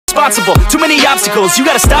responsible. Too many obstacles, you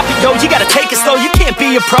gotta stop it, yo. You gotta take it slow, you can't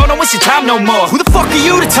be a pro, don't waste your time no more. Who the fuck are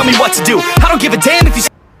you to tell me what to do? I don't give a damn if you...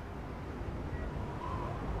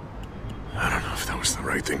 I don't know if that was the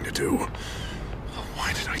right thing to do.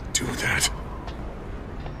 Why did I do that?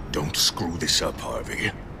 Don't screw this up,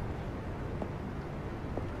 Harvey.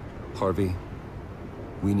 Harvey,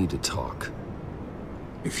 we need to talk.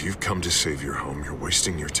 If you've come to save your home, you're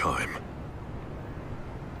wasting your time.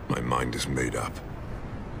 My mind is made up.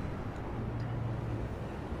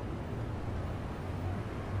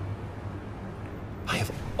 I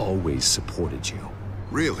have always supported you.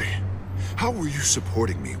 Really? How were you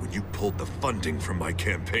supporting me when you pulled the funding from my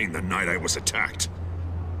campaign the night I was attacked?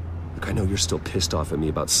 Look, I know you're still pissed off at me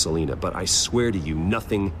about Selena, but I swear to you,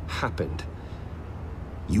 nothing happened.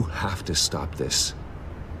 You have to stop this.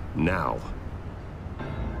 Now.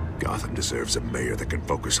 Gotham deserves a mayor that can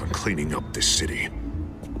focus on cleaning up this city.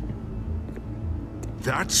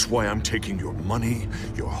 That's why I'm taking your money,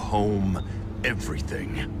 your home,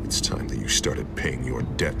 everything. It's time that you started paying your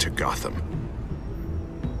debt to Gotham.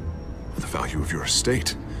 The value of your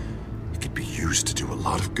estate, it could be used to do a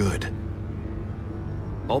lot of good.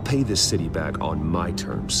 I'll pay this city back on my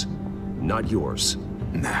terms, not yours.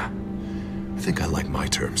 Nah, I think I like my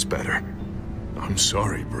terms better. I'm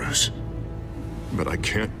sorry, Bruce, but I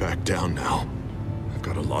can't back down now. I've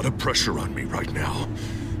got a lot of pressure on me right now.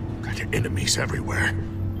 Got enemies everywhere,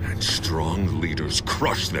 and strong leaders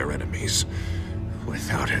crush their enemies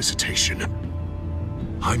without hesitation.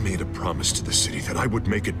 I made a promise to the city that I would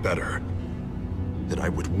make it better, that I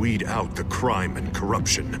would weed out the crime and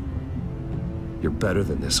corruption. You're better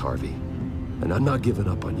than this, Harvey. And I'm not giving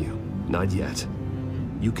up on you. Not yet.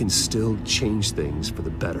 You can still change things for the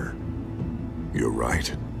better. You're right.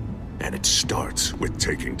 And it starts with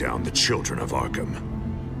taking down the children of Arkham.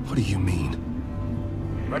 What do you mean?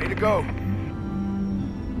 Ready to go.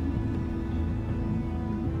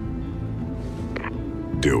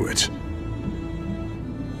 Do it.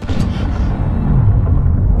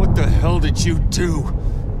 What the hell did you do?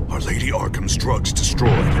 Our Lady Arkham's drugs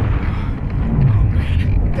destroyed.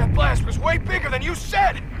 That blast was way bigger than you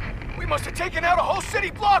said! We must have taken out a whole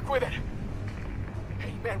city block with it!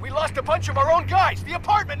 Hey man, we lost a bunch of our own guys! The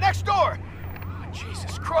apartment next door! Oh,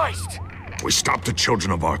 Jesus Christ! We stopped the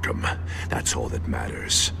children of Arkham. That's all that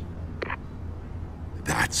matters.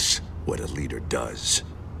 That's what a leader does.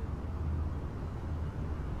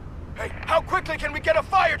 Hey, how quickly can we get a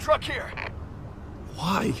fire truck here?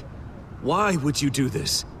 Why? Why would you do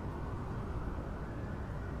this?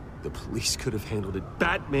 The police could have handled it.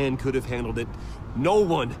 Batman could have handled it. No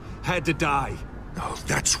one had to die. Oh,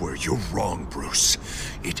 that's where you're wrong, Bruce.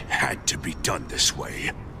 It had to be done this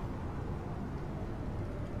way.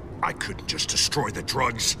 I couldn't just destroy the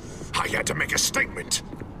drugs. I had to make a statement.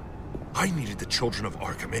 I needed the children of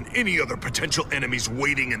Arkham and any other potential enemies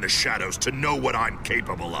waiting in the shadows to know what I'm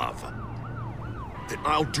capable of. That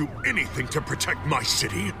I'll do anything to protect my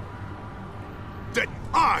city. That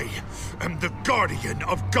I am the guardian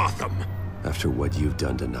of Gotham. After what you've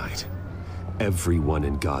done tonight, everyone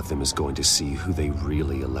in Gotham is going to see who they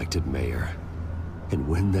really elected mayor. And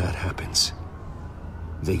when that happens,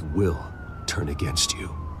 they will turn against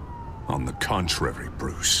you. On the contrary,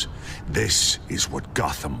 Bruce, this is what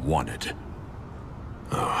Gotham wanted.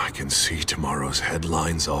 Oh, I can see tomorrow's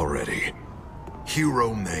headlines already.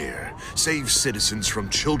 Hero Mayor saves citizens from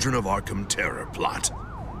Children of Arkham terror plot.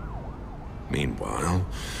 Meanwhile,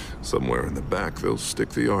 somewhere in the back they'll stick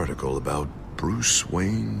the article about Bruce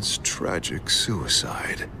Wayne's tragic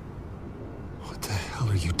suicide. What the hell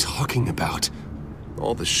are you talking about?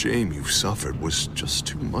 All the shame you've suffered was just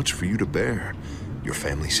too much for you to bear. Your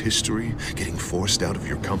family's history, getting forced out of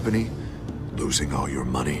your company, losing all your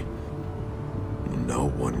money. No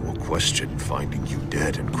one will question finding you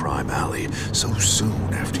dead in Crime Alley so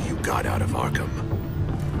soon after you got out of Arkham.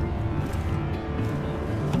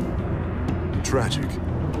 Tragic,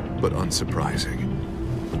 but unsurprising.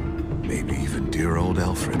 Maybe even dear old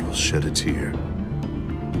Alfred will shed a tear.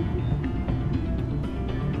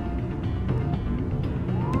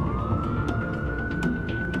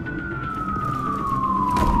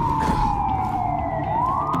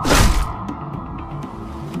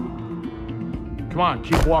 Come on,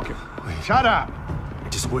 keep walking. Wait. Shut up!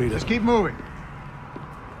 Just wait. Just keep moving.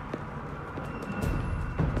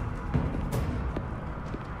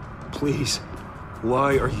 Please.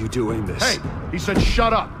 Why are you doing this? Hey, he said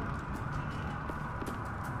shut up.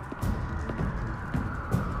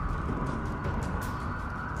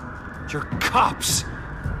 You're cops.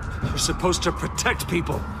 You're supposed to protect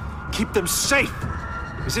people. Keep them safe.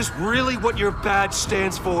 Is this really what your badge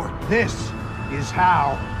stands for? This is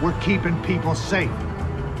how we're keeping people safe.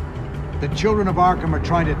 The children of Arkham are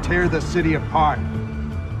trying to tear the city apart.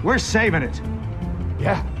 We're saving it.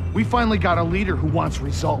 Yeah, we finally got a leader who wants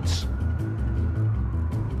results.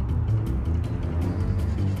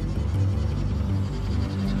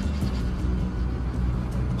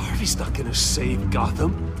 Harvey's not gonna save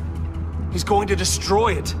Gotham. He's going to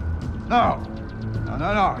destroy it. No.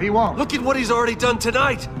 No, he won't. Look at what he's already done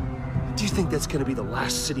tonight. Do you think that's gonna be the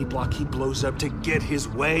last city block he blows up to get his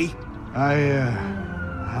way? I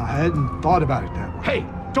hadn't thought about it that way. Hey,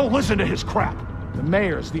 don't listen to his crap. The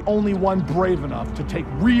mayor's the only one brave enough to take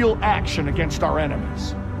real action against our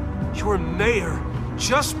enemies. Your mayor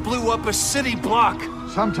just blew up a city block.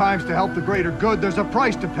 Sometimes to help the greater good, there's a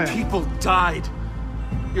price to pay. People died.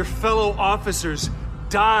 Your fellow officers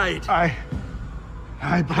died.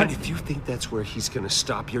 But if you think that's where he's gonna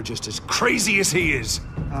stop, you're just as crazy as he is.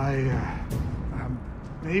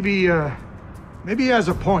 maybe he has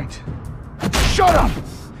a point. Shut up!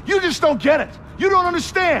 You just don't get it. You don't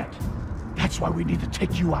understand. That's why we need to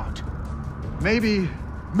take you out. Maybe...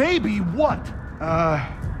 Maybe what?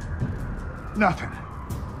 Nothing.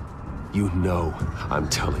 You know I'm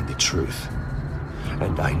telling the truth.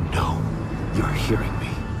 And I know you're hearing me.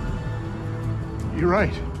 You're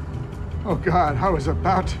right. Oh God, I was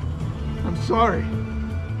about... I'm sorry.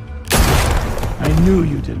 I knew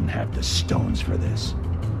you didn't have the stones for this.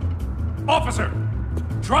 Officer!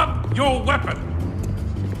 Drop your weapon!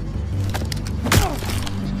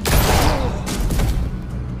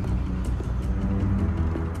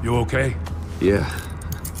 You okay? Yeah.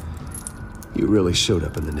 You really showed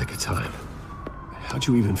up in the nick of time. How'd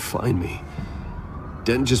you even find me?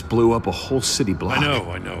 Dent just blew up a whole city block.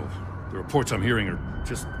 I know. The reports I'm hearing are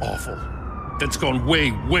just awful. Dent's gone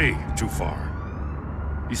way, way too far.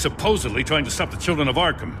 He's supposedly trying to stop the children of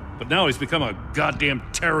Arkham, but now he's become a goddamn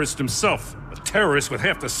terrorist himself. A terrorist with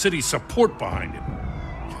half the city's support behind him.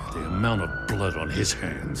 The amount of blood on his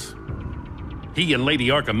hands. He and Lady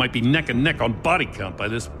Arkham might be neck and neck on body count by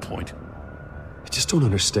this point. I just don't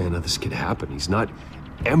understand how this could happen. He's not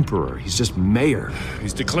emperor, he's just mayor.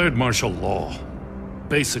 He's declared martial law.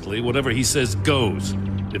 Basically, whatever he says goes,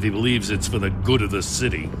 if he believes it's for the good of the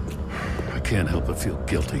city. I can't help but feel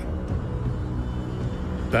guilty.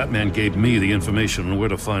 Batman gave me the information on where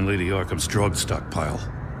to find Lady Arkham's drug stockpile.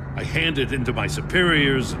 I handed it into my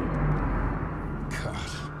superiors, and... God,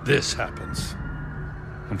 this happens.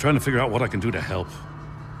 I'm trying to figure out what I can do to help.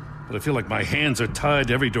 But I feel like my hands are tied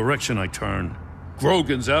every direction I turn.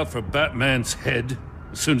 Grogan's out for Batman's head,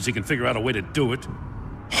 as soon as he can figure out a way to do it.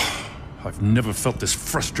 I've never felt this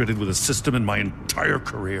frustrated with a system in my entire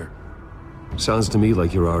career. Sounds to me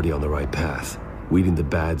like you're already on the right path. Weeding the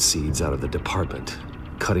bad seeds out of the department.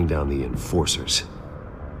 Cutting down the enforcers.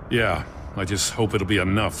 Yeah, I just hope it'll be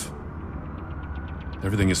enough.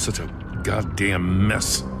 Everything is such a goddamn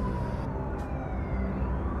mess.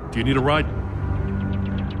 Do you need a ride?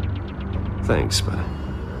 Thanks, but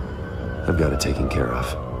I've got it taken care of.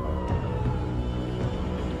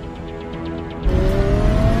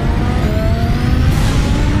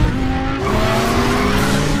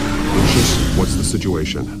 Lucius, what's the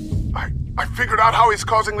situation? I figured out how he's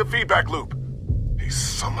causing the feedback loop. He's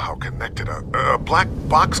somehow connected a black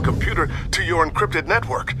box computer to your encrypted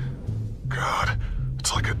network. God,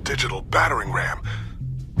 it's like a digital battering ram.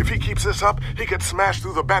 If he keeps this up, he could smash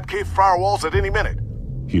through the Batcave firewalls at any minute.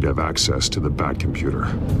 He'd have access to the Bat computer.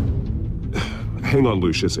 Hang on,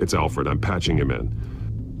 Lucius. It's Alfred. I'm patching him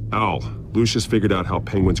in. Al, Lucius figured out how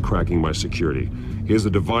Penguin's cracking my security. He has a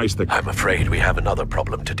device that... I'm afraid we have another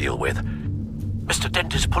problem to deal with. Mr.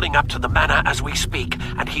 Dent is pulling up to the manor as we speak,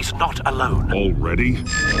 and he's not alone. Already?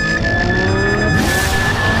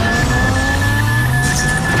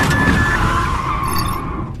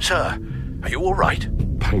 Sir, are you all right?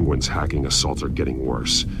 Penguin's hacking assaults are getting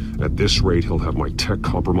worse. At this rate, he'll have my tech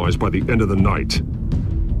compromised by the end of the night.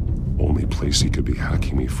 Only place he could be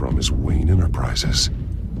hacking me from is Wayne Enterprises.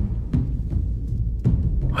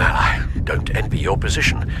 Well, I don't envy your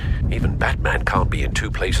position. Even Batman can't be in two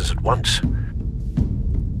places at once.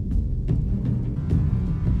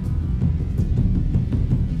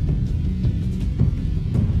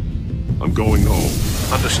 I'm going home.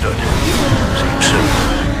 Understood. See you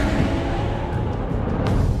soon.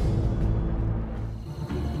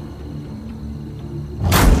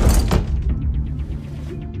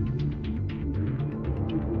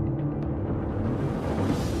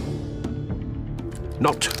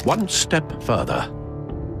 Not one step further.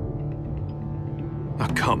 Oh,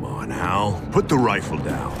 come on, Al. Put the rifle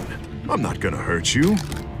down. I'm not gonna hurt you.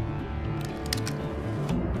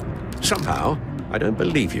 Somehow, I don't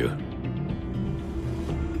believe you.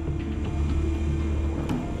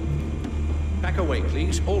 Back away,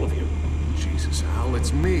 please, all of you. Jesus, Al,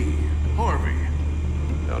 it's me, Harvey.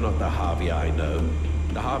 No, not the Harvey I know.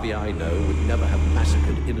 The Harvey I know would never have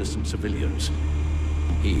massacred innocent civilians.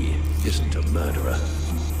 He isn't a murderer.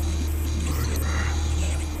 Murderer?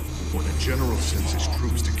 When a general sends his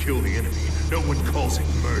troops to kill the enemy, no one calls it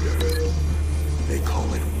murder. They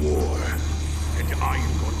call it war. And I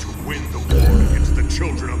am going to win the war against the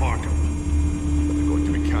children of Arkham. Are there going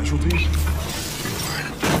to be casualties?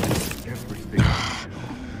 Everything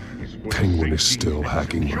is what Penguin is still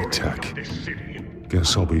hacking my tech.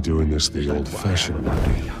 Guess I'll be doing this the old-fashioned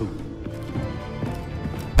way.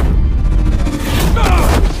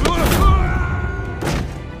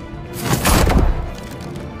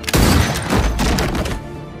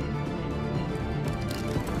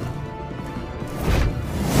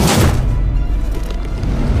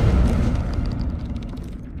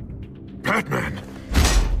 Batman!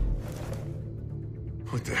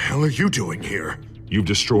 What the hell are you doing here? You've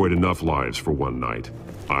destroyed enough lives for one night.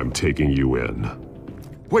 I'm taking you in.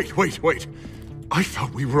 Wait. I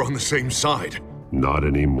thought we were on the same side. Not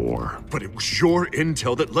anymore. But it was your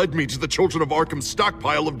intel that led me to the Children of Arkham's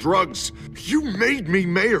stockpile of drugs. You made me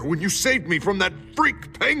mayor when you saved me from that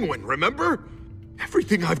freak penguin, remember?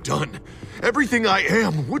 Everything I've done, everything I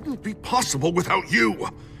am, wouldn't be possible without you.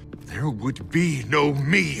 There would be no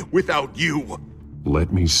me without you.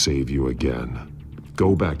 Let me save you again.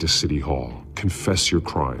 Go back to City Hall, confess your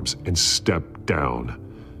crimes, and step down.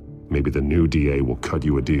 Maybe the new DA will cut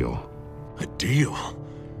you a deal. A deal?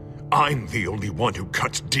 I'm the only one who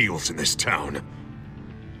cuts deals in this town.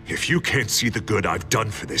 If you can't see the good I've done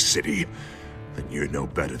for this city, then you're no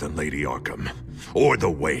better than Lady Arkham, or the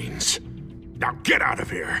Waynes. Now get out of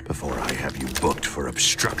here, before I have you booked for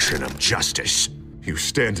obstruction of justice. You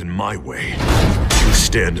stand in my way. You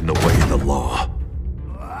stand in the way of the law.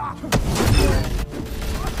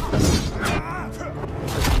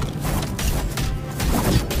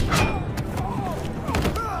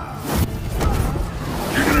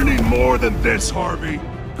 You're gonna need more than this, Harvey.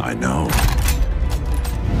 I know.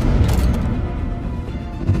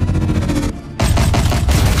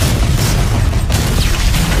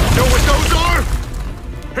 Know what those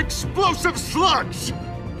are? Explosive slugs!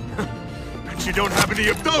 Bet you don't have any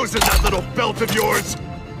of those in that little belt of yours!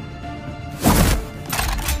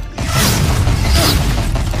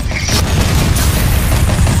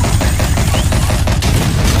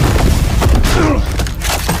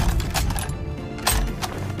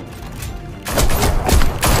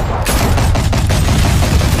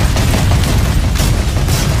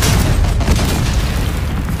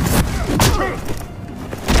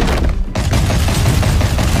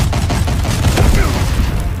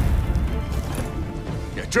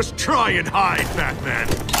 Just try and hide, Batman.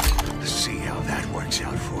 See how that works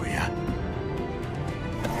out for you.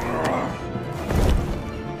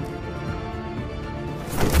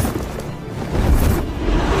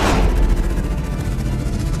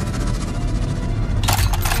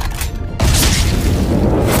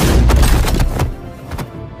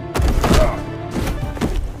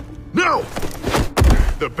 No!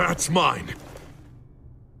 The bat's mine.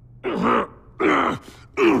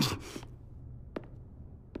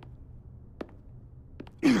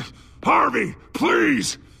 Harvey,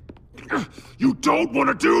 please! You don't want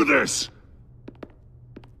to do this!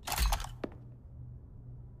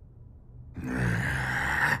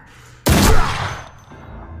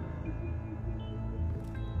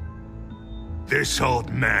 This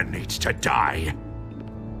old man needs to die.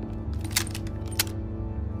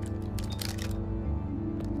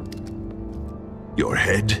 Your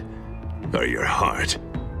head or your heart?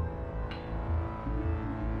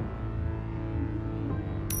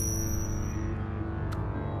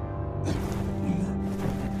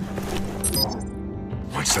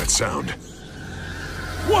 What's that sound?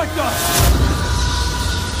 What the?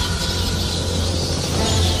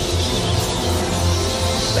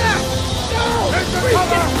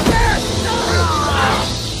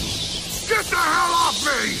 Get the hell off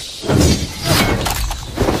me!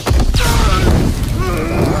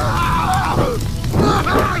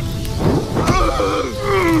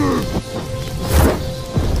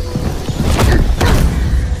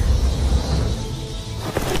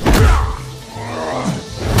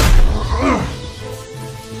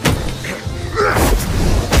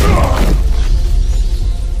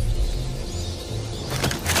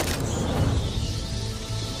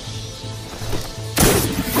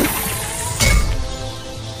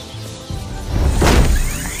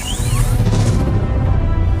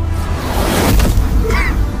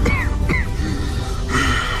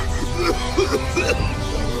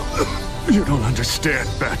 You don't understand,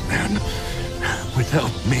 Batman.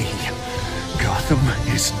 Without me, Gotham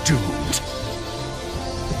is doomed.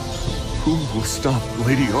 Who will stop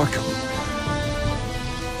Lady Arkham?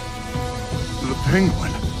 The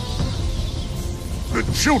Penguin. The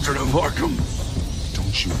children of Arkham.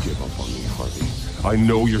 Don't you give up on me, Harvey. I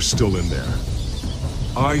know you're still in there.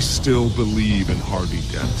 I still believe in Harvey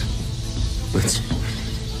Dent.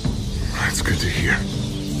 That's good to hear.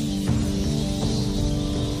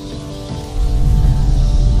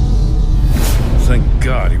 Thank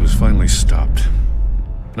God he was finally stopped.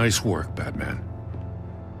 Nice work, Batman.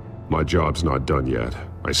 My job's not done yet.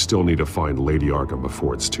 I still need to find Lady Arkham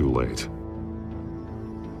before it's too late.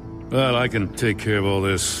 Well, I can take care of all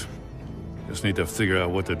this. Just need to figure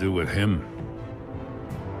out what to do with him.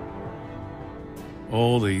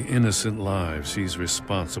 All the innocent lives he's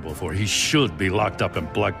responsible for. He should be locked up in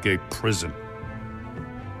Blackgate Prison.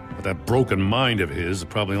 But that broken mind of his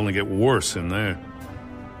will probably only get worse in there.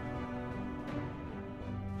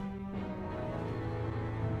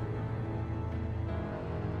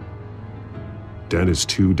 Dent is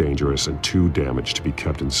too dangerous and too damaged to be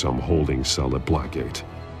kept in some holding cell at Blackgate.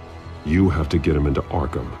 You have to get him into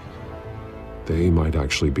Arkham. They might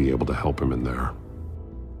actually be able to help him in there.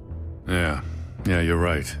 Yeah, you're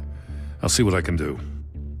right. I'll see what I can do.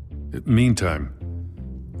 Meantime,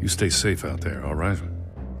 you stay safe out there, all right?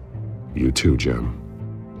 You too, Jim.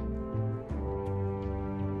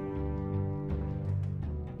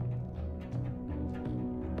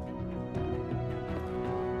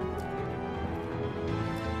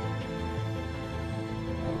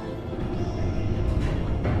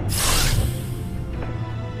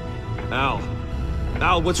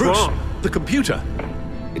 Al, what's Bruce, wrong? the computer.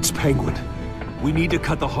 It's Penguin. We need to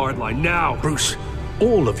cut the hard line now. Bruce,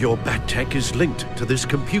 all of your bat tech is linked to this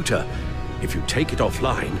computer. If you take it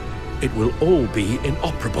offline, it will all be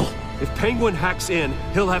inoperable. If Penguin hacks in,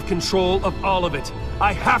 he'll have control of all of it.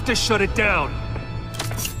 I have to shut it down.